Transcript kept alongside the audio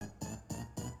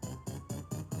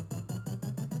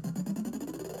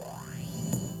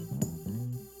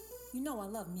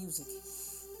love music.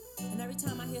 And every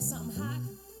time I hear something hot,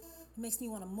 it makes me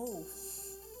want to move.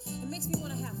 It makes me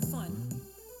want to have fun.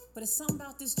 But it's something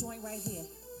about this joint right here.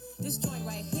 This joint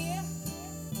right here,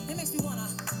 it makes me want to...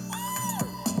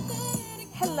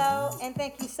 Hello, and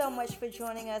thank you so much for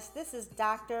joining us. This is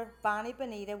Dr. Bonnie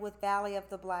Benita with Valley of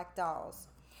the Black Dolls.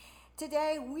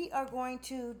 Today, we are going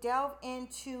to delve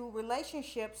into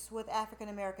relationships with African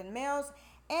American males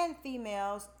and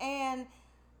females and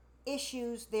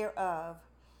issues thereof.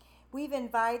 We've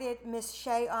invited Miss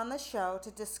Shay on the show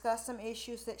to discuss some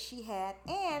issues that she had,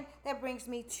 and that brings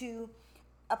me to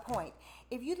a point.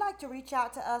 If you'd like to reach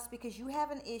out to us because you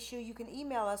have an issue, you can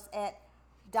email us at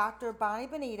Dr. Bonnie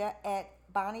Benita at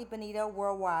Bonnie Benita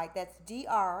Worldwide. That's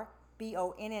DRBONNIE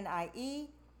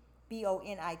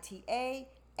BONITA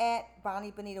at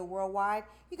Bonnie Benita Worldwide.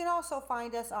 You can also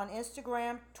find us on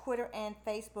Instagram, Twitter, and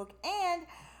Facebook, and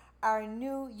our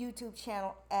new YouTube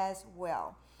channel as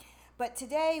well. But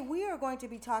today we are going to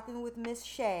be talking with Miss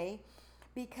Shay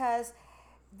because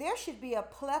there should be a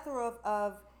plethora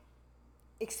of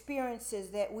experiences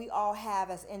that we all have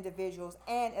as individuals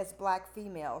and as black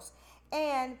females.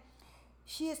 And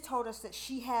she has told us that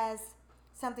she has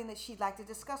something that she'd like to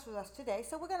discuss with us today.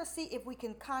 So we're going to see if we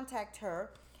can contact her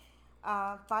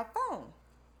by phone.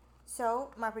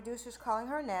 So my producer's calling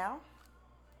her now.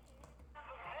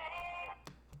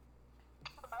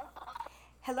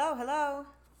 Hello, hello.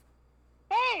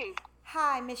 Hey.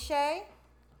 Hi, Miss Shay.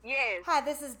 Yes. Hi,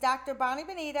 this is Dr. Bonnie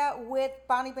Benita with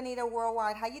Bonnie Benita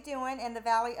Worldwide. How you doing in the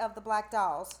Valley of the Black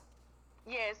Dolls?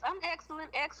 Yes, I'm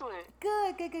excellent.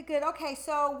 Good. Okay,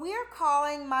 so we're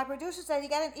calling. My producer said he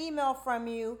got an email from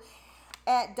you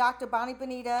at Dr. Bonnie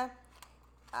Benita.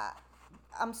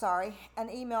 An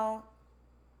email,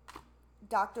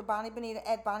 Dr. Bonnie Benita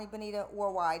at Bonnie Benita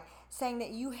Worldwide, saying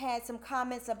that you had some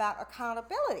comments about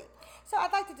accountability. So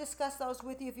I'd like to discuss those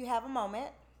with you if you have a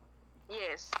moment.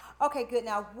 Yes. Okay, good.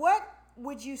 Now, what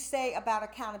would you say about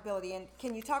accountability? And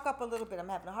can you talk up a little bit? I'm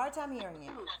having a hard time hearing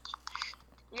you.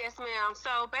 Yes, ma'am.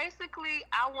 So basically,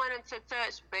 I wanted to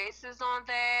touch bases on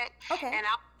that. Okay. And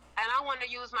I want to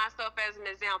use myself as an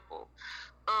example.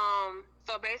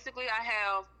 So basically, I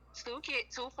have two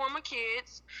former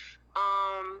kids.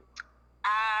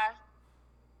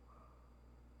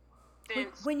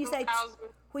 When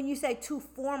you say two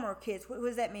former kids, what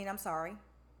does that mean? I'm sorry.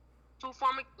 Two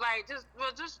former,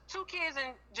 just two kids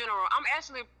in general. I'm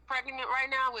actually pregnant right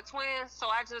now with twins, so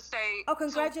I just say. Oh,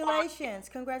 congratulations!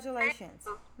 Congratulations!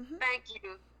 Thank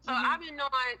you. So I've been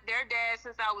knowing their dad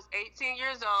since I was 18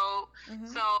 years old.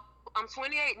 So I'm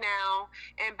 28 now,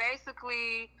 and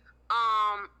basically,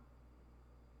 I'm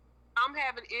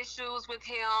having issues with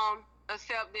him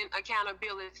accepting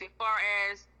accountability as far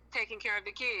as taking care of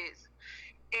the kids.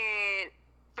 And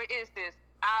for instance,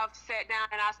 I've sat down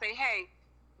and I say, hey,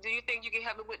 do you think you can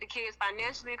help me with the kids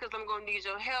financially? Because I'm going to need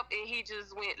your help. And he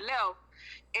just went left.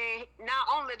 And not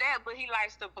only that, but he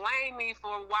likes to blame me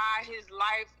for why his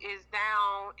life is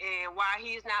down and why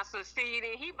he's not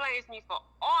succeeding. He blames me for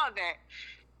all that.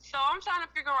 So I'm trying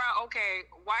to figure out, okay,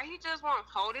 why he just won't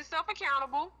hold himself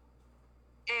accountable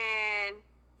and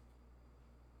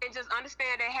just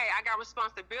understand that, hey, I got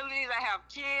responsibilities. I have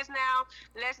kids now.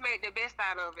 Let's make the best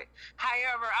out of it.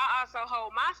 However, I also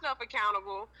hold myself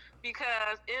accountable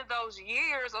because in those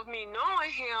years of me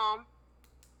knowing him,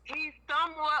 he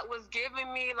somewhat was giving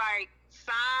me like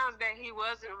signs that he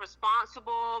wasn't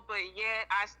responsible, but yet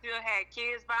I still had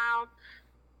kids bound.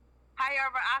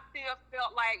 However, I still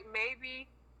felt like maybe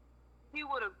he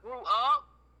would have grew up.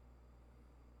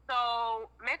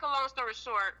 So make a long story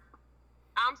short,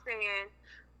 I'm saying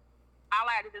I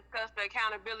like to discuss the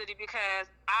accountability because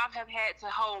I have had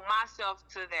to hold myself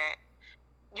to that,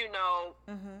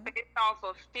 based off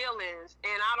of feelings.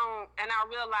 And I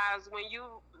realize when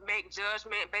you make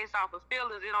judgment based off of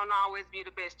feelings, it don't always be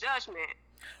the best judgment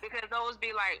because those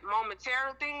be like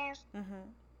momentary things.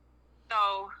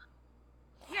 So,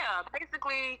 yeah,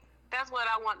 basically that's what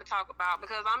I want to talk about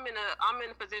because I'm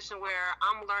in a position where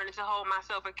I'm learning to hold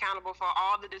myself accountable for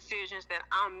all the decisions that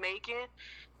I'm making.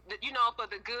 For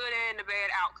the good and the bad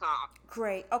outcome.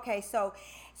 Great. Okay, so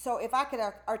if I could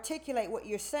articulate what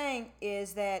you're saying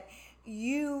is that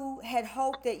you had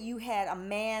hoped that you had a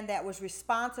man that was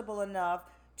responsible enough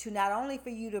to not only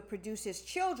for you to produce his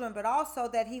children, but also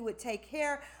that he would take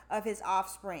care of his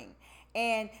offspring.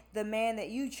 And the man that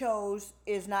you chose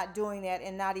is not doing that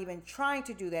and not even trying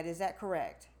to do that. Is that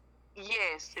correct?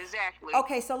 Yes, exactly.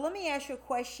 Okay, so let me ask you a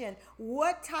question.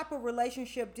 What type of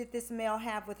relationship did this male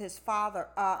have with his father?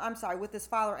 With his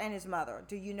father and his mother.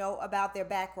 Do you know about their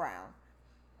background?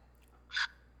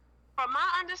 From my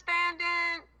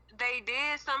understanding, they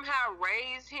did somehow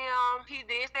raise him. He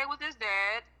did stay with his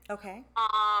dad. Okay.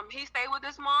 He stayed with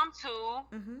his mom too.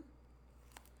 Mm-hmm.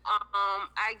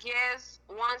 I guess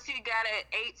once he got at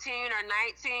 18 or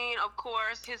 19, of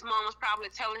course, his mom was probably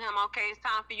telling him, okay, it's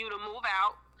time for you to move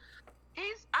out. He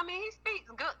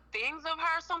speaks good things of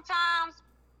her sometimes,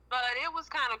 but it was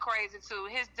kind of crazy too.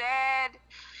 His dad,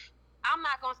 I'm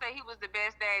not going to say he was the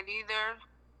best dad either.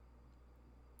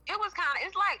 It was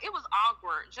it was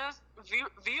awkward. Just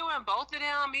viewing both of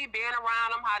them, me being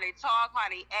around them, how they talk, how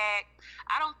they act.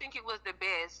 I don't think it was the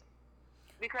best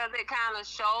because it kind of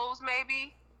shows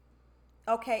maybe.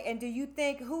 Okay, and do you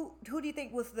think who do you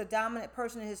think was the dominant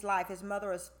person in his life, his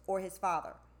mother or his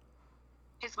father?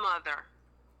 His mother.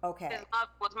 Okay. His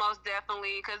mother was most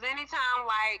definitely, because anytime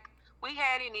like we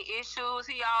had any issues,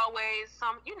 he always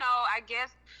I guess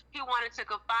he wanted to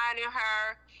confide in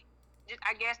her.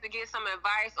 I guess to get some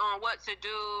advice on what to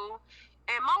do,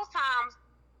 and most times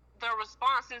the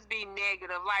responses be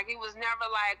negative. Like it was never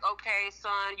like, okay,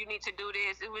 son, you need to do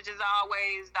this. It was just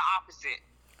always the opposite.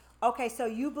 Okay, so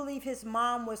you believe his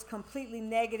mom was completely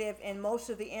negative in most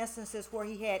of the instances where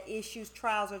he had issues,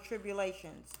 trials, or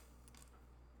tribulations?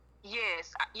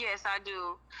 Yes, I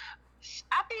do.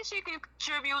 I think she can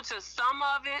contribute to some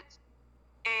of it.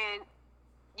 And,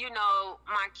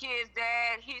 my kid's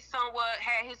dad, he somewhat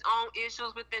had his own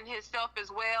issues within himself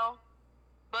as well.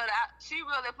 But she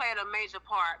really played a major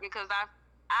part because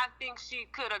I think she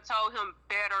could have told him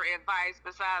better advice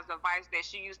besides the advice that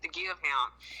she used to give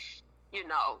him,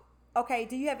 Okay,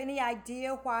 do you have any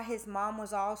idea why his mom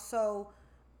was always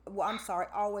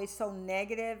so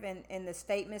negative in the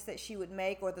statements that she would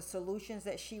make or the solutions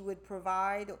that she would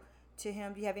provide to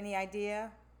him? Do you have any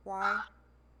idea why?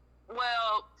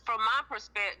 Well, from my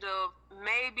perspective,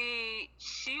 maybe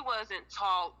she wasn't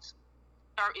taught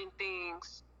certain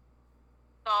things.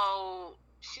 So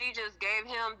she just gave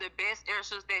him the best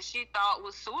answers that she thought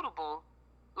was suitable.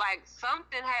 Like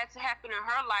something had to happen in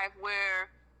her life where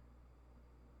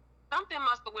something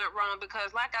must have went wrong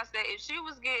because, like I said, if she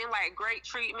was getting like great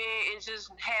treatment and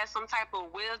just had some type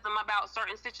of wisdom about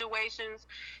certain situations,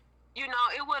 it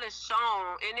would have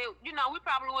shown, and we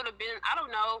probably would have been,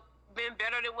 been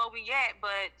better than what we at.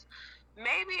 But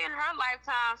maybe in her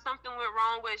lifetime, something went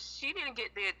wrong where she didn't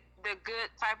get the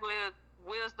good type of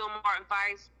wisdom or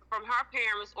advice from her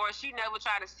parents, or she never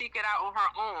tried to seek it out on her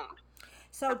own.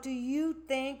 So do you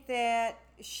think that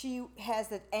she has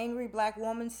the angry black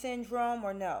woman syndrome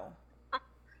or no?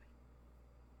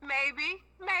 Maybe,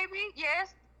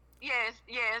 yes.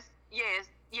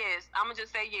 I'm gonna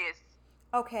just say yes.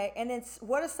 Okay, and then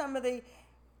what are some of the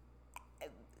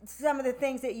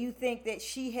things that you think that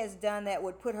she has done that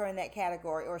would put her in that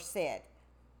category or said?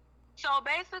 So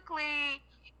basically,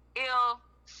 if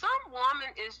some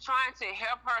woman is trying to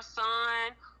help her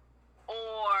son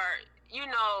or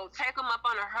take him up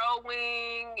under her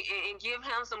wing and give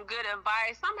him some good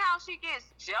advice, somehow she gets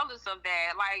jealous of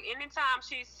that. Like anytime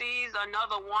she sees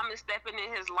another woman stepping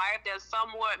in his life that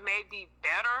somewhat may be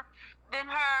better than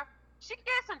her, she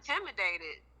gets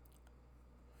intimidated.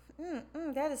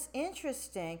 That is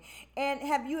interesting. And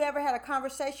have you ever had a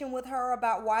conversation with her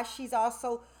about why she's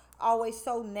also always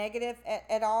so negative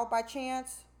at all by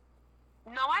chance?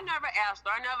 No, I never asked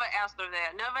her. I never asked her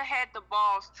that. Never had the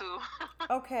balls to.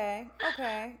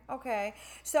 Okay.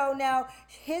 So now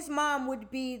his mom would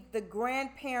be the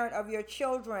grandparent of your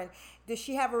children. Does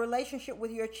she have a relationship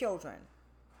with your children?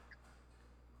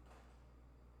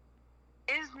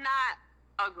 It's not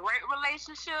a great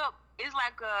relationship. It's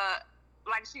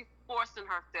like she's forcing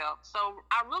herself. So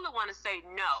I really want to say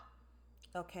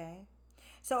no. Okay.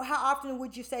 So how often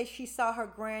would you say she saw her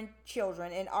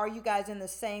grandchildren? And are you guys in the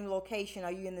same location?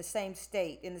 Are you in the same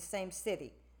state, in the same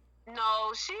city?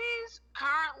 No, she's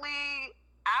currently,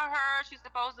 I heard she's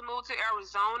supposed to move to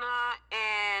Arizona,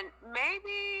 and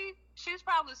maybe she's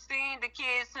probably seen the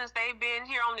kids since they've been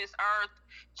here on this earth.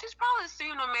 She's probably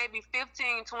seen them maybe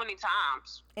 15, 20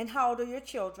 times. And how old are your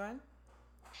children?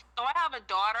 So I have a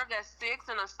daughter that's 6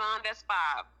 and a son that's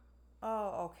 5.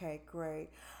 Oh, okay, great.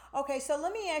 Okay, so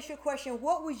let me ask you a question.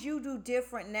 What would you do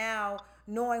different now,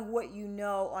 knowing what you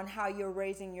know on how you're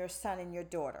raising your son and your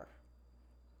daughter?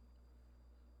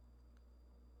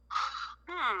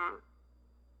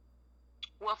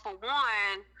 Well, for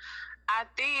one, I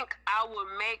think I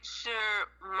would make sure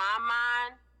my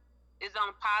mind is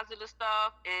on positive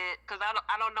stuff, and because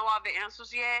I don't know all the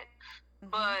answers yet.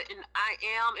 But I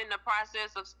am in the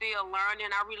process of still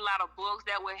learning. I read a lot of books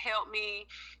that would help me,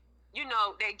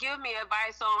 they give me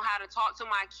advice on how to talk to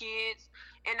my kids.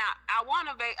 And I want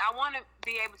to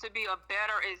be able to be a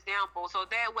better example. So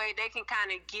that way they can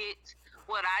kind of get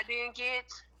what I didn't get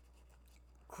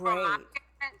from my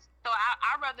parents. So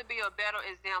I'd rather be a better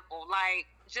example, like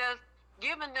just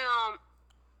giving them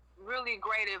really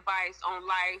great advice on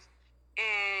life,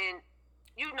 and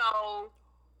you know,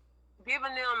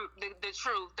 giving them the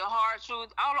truth, the hard truth.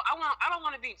 I don't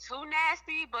want to be too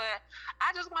nasty, but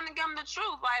I just want to give them the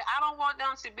truth. Like I don't want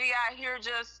them to be out here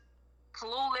just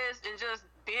clueless and just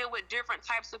deal with different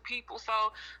types of people. So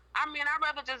I mean, I'd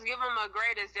rather just give them a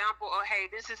great example of, hey,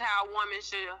 this is how a woman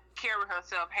should carry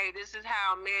herself. Hey, this is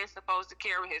how a man's supposed to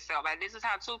carry himself. Like this is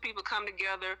how two people come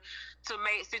together to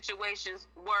make situations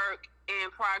work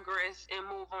and progress and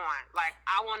move on. Like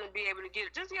I want to be able to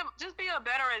just be a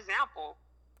better example.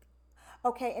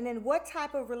 Okay, and then what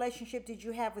type of relationship did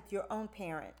you have with your own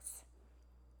parents?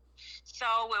 So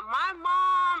with my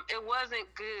mom, it wasn't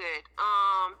good.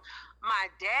 My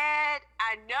dad,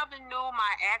 I never knew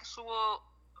my actual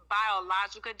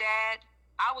biological dad.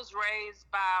 I was raised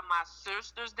by my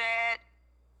sister's dad.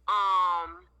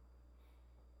 Um,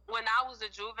 when I was a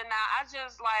juvenile, I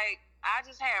just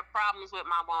had problems with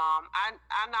my mom. I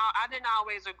know I didn't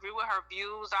always agree with her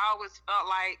views. I always felt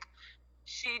like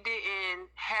she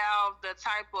didn't have the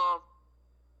type of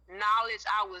knowledge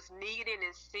I was needing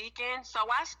and seeking. So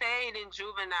I stayed in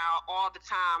juvenile all the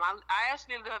time. I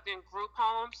actually lived in group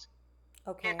homes.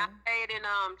 Okay. And I stayed in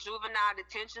juvenile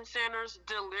detention centers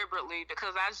deliberately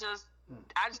because I just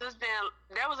didn't.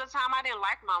 There was a time I didn't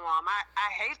like my mom. I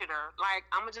hated her. Like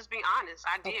I'm gonna just be honest.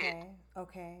 I did. Okay.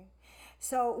 Okay.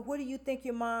 So, what do you think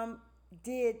your mom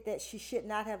did that she should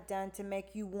not have done to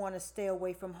make you want to stay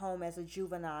away from home as a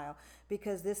juvenile?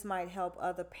 Because this might help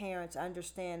other parents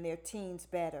understand their teens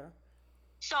better.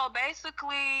 So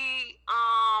basically,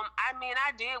 I mean,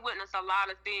 I did witness a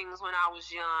lot of things when I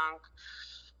was young.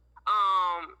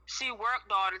 She worked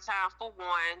all the time for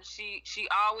one. She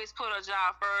always put her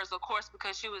job first, of course,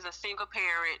 because she was a single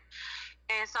parent.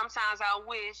 And sometimes I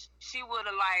wish she would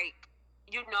have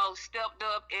stepped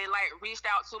up and like reached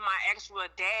out to my actual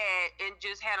dad and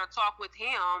just had a talk with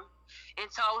him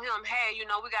and told him, hey,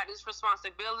 we got this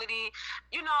responsibility.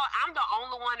 I'm the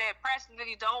only one that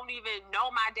practically don't even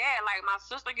know my dad. Like my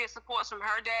sister gets supports from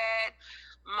her dad.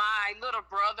 My little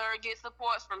brother gets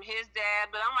supports from his dad,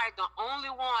 but I'm like the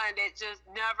only one that just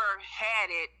never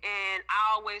had it. And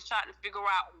I always tried to figure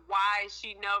out why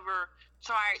she never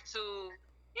tried to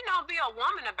be a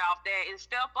woman about that and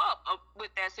step up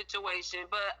with that situation.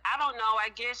 But I don't know.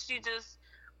 I guess she just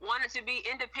wanted to be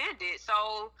independent.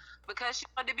 So because she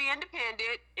wanted to be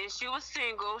independent and she was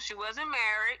single, she wasn't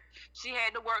married, she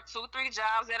had to work 2-3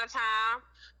 jobs at a time.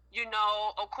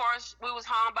 Of course, we was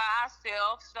home by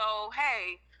ourselves. So,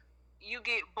 hey, you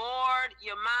get bored,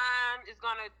 your mind is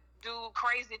going to do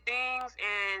crazy things,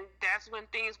 and that's when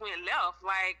things went left.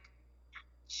 Like,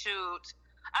 shoot,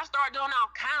 I started doing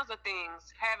all kinds of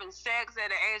things, having sex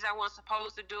at an age I wasn't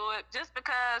supposed to do it, just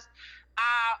because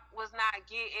I was not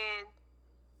getting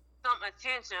some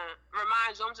attention.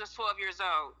 Remind you, I'm just 12 years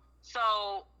old.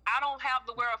 So I don't have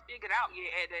the world figured out yet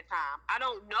at that time. I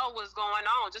don't know what's going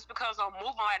on. Just because I'm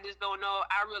moving like this, don't know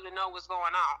I really know what's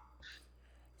going on.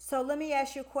 So let me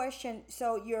ask you a question.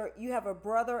 So you have a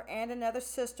brother and another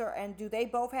sister, and do they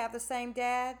both have the same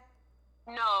dad?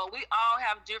 No, we all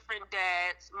have different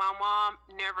dads. My mom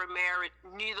never married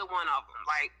neither one of them.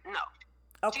 Like,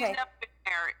 no. Okay. She's never been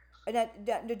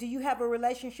married. Do you have a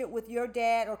relationship with your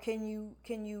dad, or can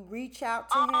you reach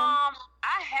out to him?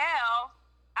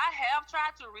 I have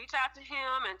tried to reach out to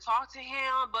him and talk to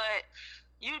him, but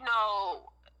he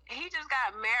just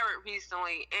got married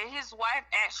recently, and his wife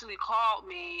actually called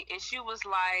me, and she was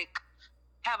like,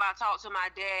 have I talked to my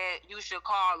dad? You should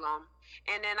call him.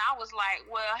 And then I was like,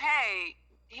 well, hey,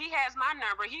 he has my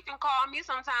number. He can call me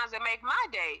sometimes and make my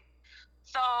day.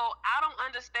 So I don't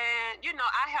understand.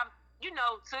 I have,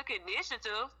 took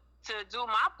initiative to do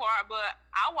my part, but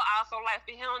I would also like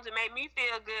for him to make me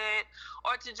feel good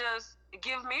or to just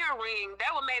give me a ring.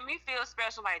 That would make me feel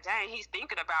special, like, dang, he's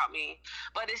thinking about me.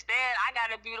 But instead, I got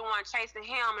to be the one chasing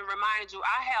him and remind you,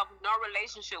 I have no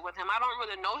relationship with him. I don't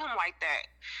really know him like that.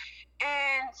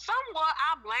 And somewhat,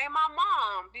 I blame my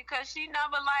mom because she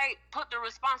never, put the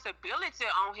responsibility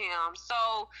on him.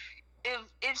 So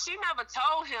if she never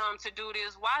told him to do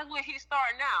this, why would he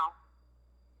start now?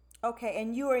 Okay,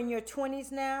 and you are in your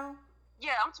 20s now?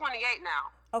 Yeah, I'm 28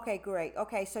 now. Okay, great.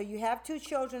 Okay, so you have 2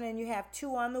 children and you have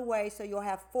 2 on the way, so you'll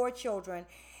have 4 children.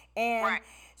 And right.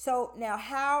 So now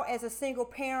how, as a single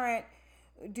parent,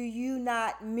 do you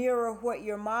not mirror what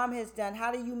your mom has done?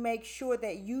 How do you make sure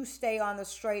that you stay on the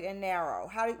straight and narrow?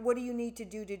 What do you need to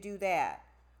do that?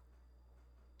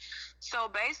 So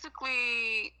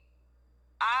basically,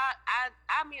 I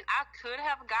mean, I could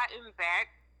have gotten back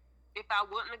if I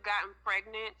wouldn't have gotten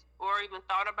pregnant or even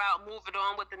thought about moving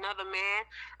on with another man,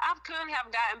 I couldn't have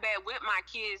gotten back with my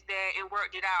kid's dad and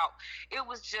worked it out. It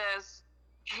was just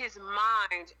his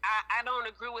mind. I don't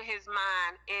agree with his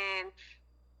mind. And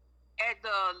at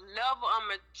the level of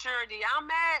maturity I'm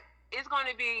at, it's going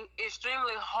to be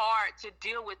extremely hard to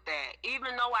deal with that.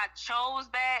 Even though I chose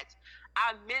that,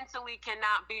 I mentally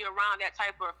cannot be around that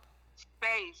type of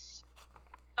space.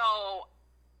 So,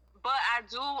 but I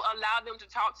do allow them to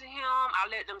talk to him. I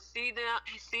let them see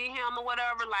him or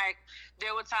whatever. Like,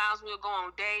 there were times we'll go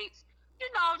on dates,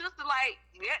 just to like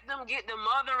let them get the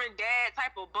mother and dad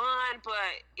type of bond.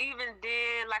 But even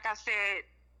then, like I said,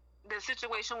 the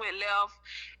situation went left.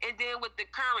 And then with the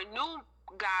current new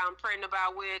guy I'm pregnant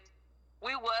about with,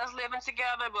 we was living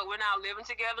together, but we're not living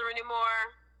together anymore.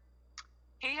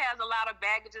 He has a lot of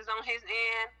baggages on his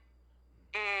end,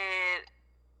 and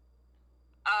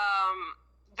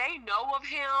they know of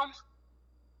him,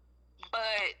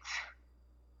 but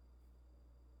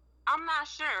I'm not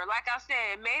sure. Like I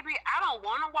said, maybe I don't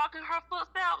want to walk in her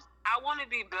footsteps. I want to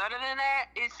be better than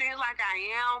that. It seems like I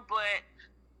am, but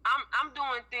I'm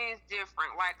doing things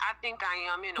different. Like, I think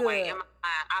I am in a way. In my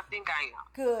mind, I think I am.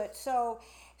 Good. So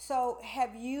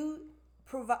have you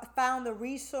found the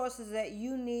resources that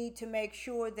you need to make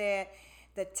sure that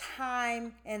the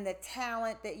time and the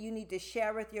talent that you need to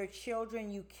share with your children,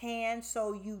 you can,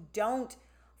 so you don't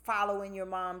follow in your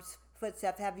mom's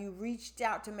footsteps? Have you reached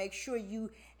out to make sure you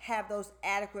have those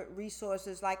adequate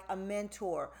resources, like a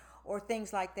mentor or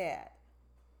things like that?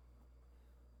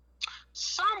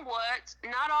 Somewhat,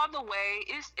 not all the way.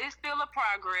 It's still a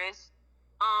progress.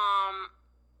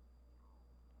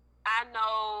 I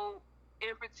know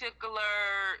in particular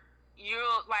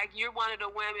you're one of the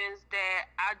women that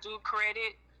I do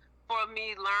credit for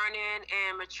me learning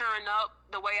and maturing up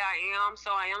the way I am. So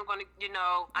I am going to,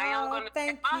 I am going to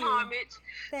pay my homage.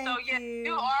 So yes,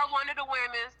 you are one of the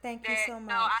women that you so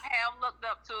much. I have looked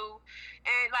up to,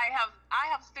 and I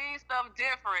have seen stuff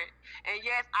different. And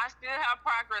yes, I still have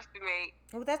progress to make.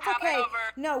 Well, that's okay.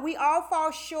 No, we all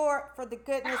fall short for the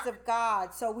goodness of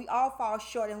God. So we all fall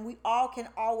short, and we all can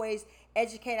always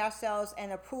educate ourselves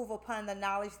and improve upon the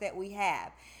knowledge that we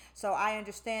have. So I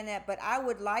understand that, but I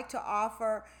would like to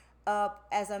offer up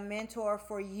as a mentor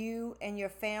for you and your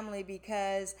family,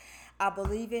 because I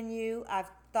believe in you. I've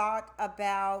thought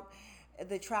about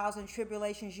the trials and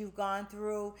tribulations you've gone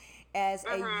through as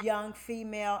a young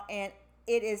female, and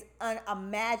it is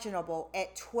unimaginable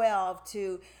at 12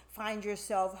 to find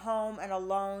yourself home and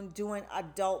alone doing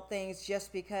adult things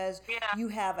just because you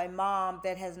have a mom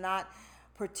that has not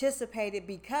participated,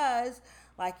 because,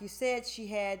 like you said, she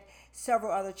had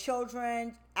several other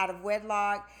children out of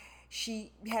wedlock.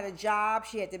 She had a job.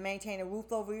 She had to maintain a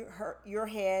roof over your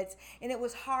heads, and it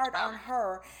was hard on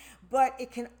her. But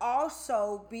it can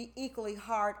also be equally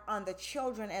hard on the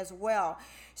children as well.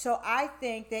 So I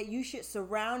think that you should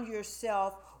surround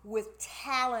yourself with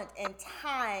talent and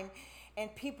time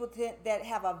and people that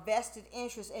have a vested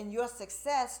interest in your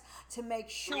success, to make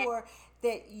sure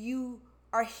that you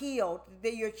are healed,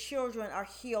 that your children are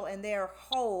healed and they're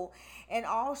whole. And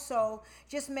also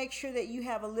just make sure that you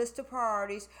have a list of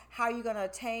priorities, how you're going to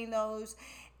attain those.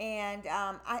 And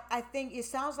I think it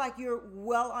sounds like you're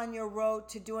well on your road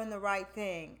to doing the right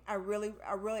thing. I really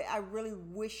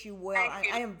wish you well.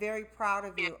 I am very proud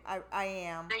of you. I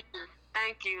am.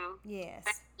 Thank you. Yes.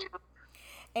 Thank you.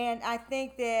 And I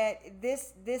think that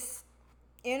this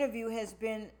interview has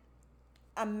been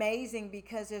amazing,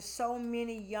 because there's so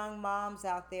many young moms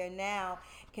out there now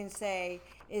can say,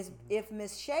 if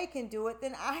Miss Shay can do it,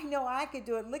 then I know I could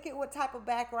do it. Look at what type of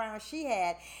background she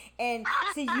had. And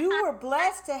see, you were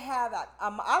blessed to have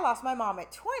I lost my mom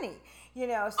at 20,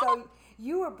 so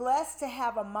you were blessed to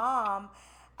have a mom.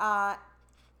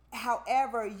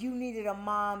 However, you needed a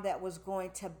mom that was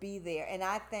going to be there. And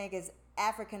I think as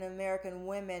African American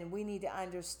women, we need to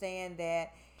understand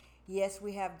that yes,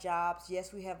 we have jobs,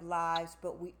 yes, we have lives,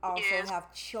 but we also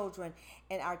have children,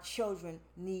 and our children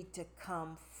need to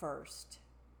come first.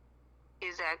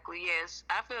 Exactly, yes.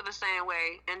 I feel the same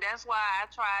way. And that's why I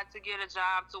tried to get a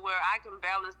job to where I can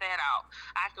balance that out.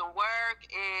 I can work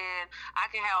and I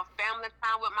can have family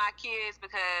time with my kids,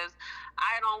 because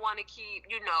I don't want to keep,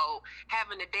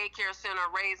 having a daycare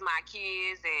center raise my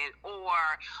kids, or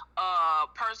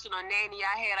personal nanny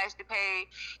I used to pay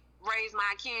raise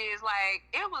my kids. Like,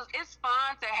 it's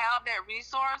fun to have that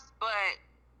resource, but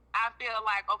I feel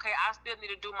like, okay, I still need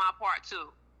to do my part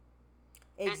too.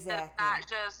 Exactly. It's not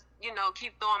just,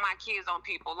 keep throwing my kids on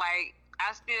people. Like, I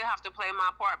still have to play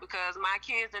my part, because my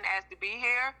kids didn't ask to be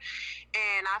here.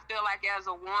 And I feel like as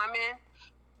a woman,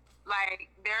 like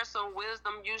there's some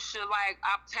wisdom you should like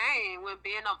obtain with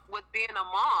being a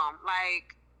mom.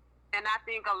 Like, and I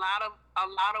think a lot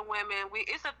of women,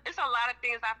 it's a lot of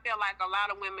things I feel like a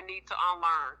lot of women need to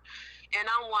unlearn, and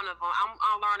I'm one of them. I'm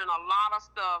unlearning a lot of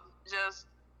stuff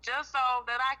just so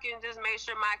that I can just make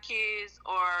sure my kids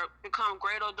or become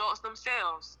great adults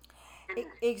themselves.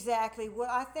 Exactly. Well,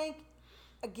 I think,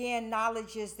 again,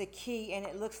 knowledge is the key, and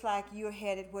it looks like you're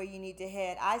headed where you need to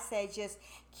head. I say just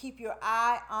keep your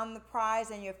eye on the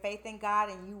prize and your faith in God,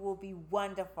 and you will be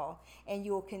wonderful, and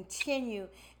you will continue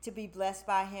to be blessed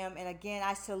by Him. And again,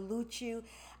 I salute you.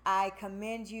 I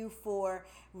commend you for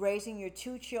raising your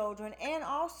two children, and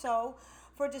also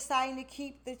for deciding to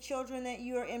keep the children that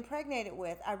you're impregnated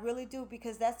with. I really do,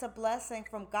 because that's a blessing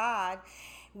from God.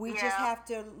 We just Yeah. have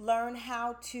to learn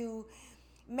how to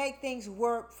make things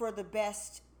work for the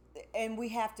best, and we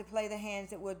have to play the hands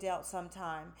that we're dealt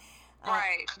sometime. Uh,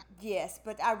 Right. yes,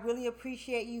 but I really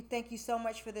appreciate you. Thank you so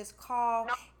much for this call,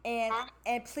 No. and Mhm.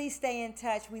 and please stay in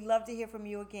touch. We love to hear from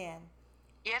you again.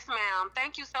 Yes, ma'am.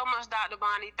 Thank you so much, Dr.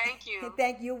 Bonnie. Thank you.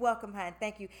 Thank you. You're welcome, hon.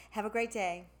 Thank you. Have a great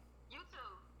day. You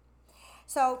too.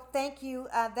 So thank you.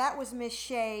 That was Miss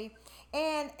Shay,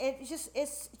 and it's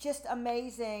just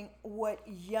amazing what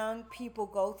young people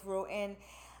go through, and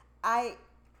I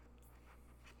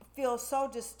feel so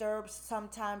disturbed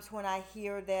sometimes when I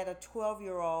hear that a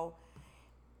 12-year-old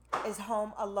is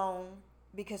home alone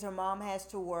because her mom has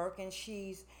to work, and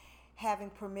she's having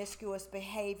promiscuous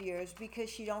behaviors because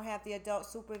she don't have the adult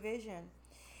supervision.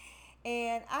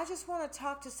 And I just want to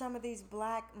talk to some of these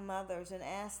black mothers and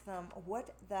ask them,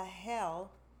 what the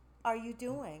hell are you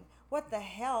doing? What the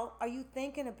hell are you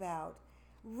thinking about?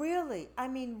 Really? I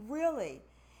mean, really?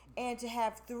 And to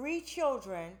have three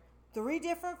children, three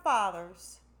different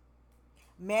fathers,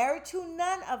 married to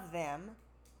none of them,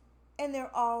 and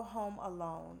they're all home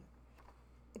alone.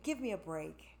 Give me a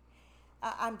break.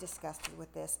 I'm disgusted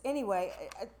with this. Anyway,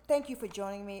 thank you for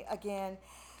joining me again.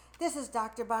 This is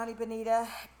Dr. Bonnie Benita.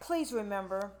 Please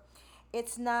remember,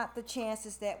 it's not the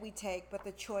chances that we take, but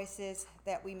the choices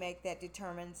that we make that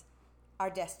determines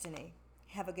our destiny.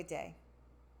 Have a good day.